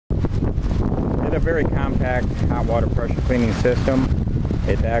It's a very compact hot water pressure cleaning system.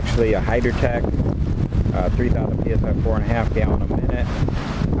 It's actually a Hydro-Tek 3,000 psi, 4.5 gallon a minute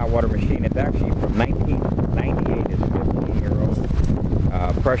hot water machine. It's actually from 1998. It's a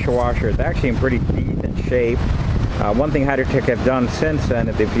 15-year-old pressure washer. It's actually in pretty decent shape. One thing Hydro-Tek have done since then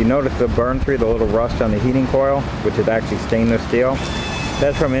is, if you notice the burn through, the little rust on the heating coil, which is actually stainless steel,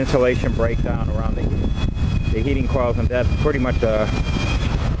 that's from insulation breakdown around the heating coils, and that's pretty much a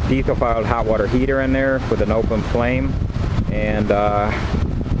diesel-fired hot water heater in there with an open flame, and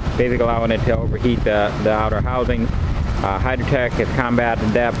basically allowing it to overheat the outer housing. Hydro-Tek has combated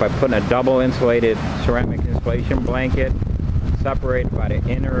that by putting a double insulated ceramic insulation blanket separated by the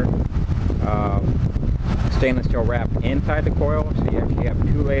inner stainless steel wrap inside the coil. So you actually have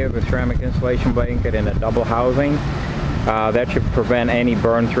 2 layers of ceramic insulation blanket in a double housing. That should prevent any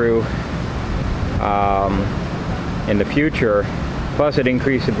burn through in the future. Plus it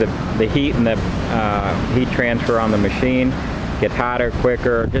increases the heat and the heat transfer on the machine. Gets hotter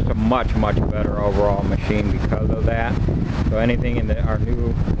quicker, just a much better overall machine because of that. So anything in our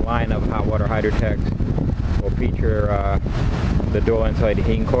new line of hot water Hydro-Teks will feature the dual insulated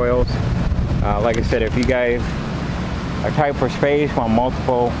heating coils. Like I said, if you guys are tight for space, want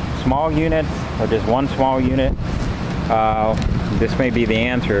multiple small units or just one small unit, this may be the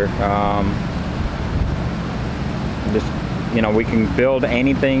answer. We can build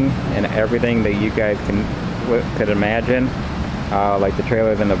anything and everything that you guys could imagine. Like the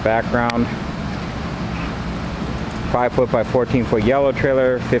trailers in the background. 5 foot by 14 foot yellow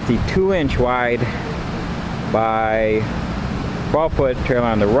trailer, 52-inch wide by 12 foot trailer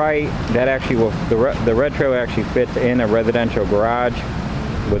on the right. That actually will, the red trailer actually fits in a residential garage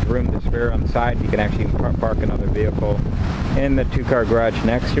with room to spare on the side. You can actually park another vehicle in the 2-car garage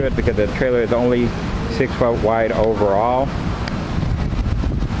next to it, because the trailer is only 6 foot wide overall.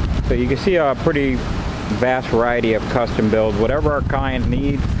 So you can see a pretty vast variety of custom builds. Whatever our client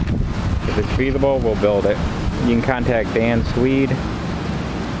needs, if it's feasible, we'll build it. You can contact Dan Swede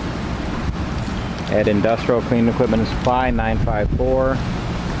at Industrial Clean Equipment and Supply,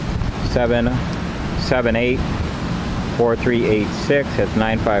 954-778-4386. That's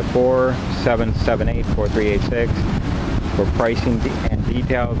 954-778-4386 for pricing and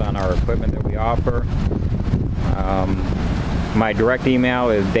details on our equipment that we offer. My direct email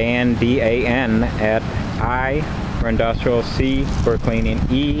is Dan, D-A-N, at I for industrial, C for cleaning,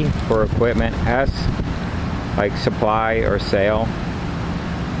 E for equipment, S like supply or sale,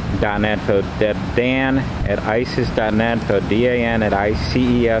 .net. So that's Dan at ICES.net, so DAN at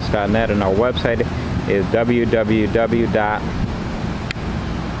ICES.net, and our website is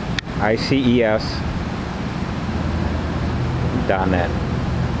www.ICES.net.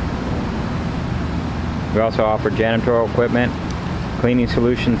 We also offer janitorial equipment, cleaning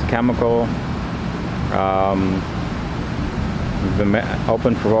solutions, chemical. We've been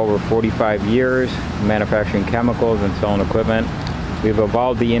open for over 45 years, manufacturing chemicals and selling equipment. We've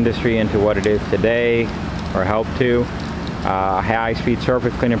evolved the industry into what it is today, or helped to. High-speed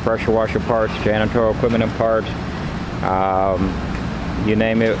surface cleaning, pressure washer parts, janitorial equipment and parts. You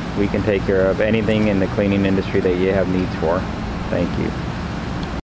name it, we can take care of anything in the cleaning industry that you have needs for. Thank you.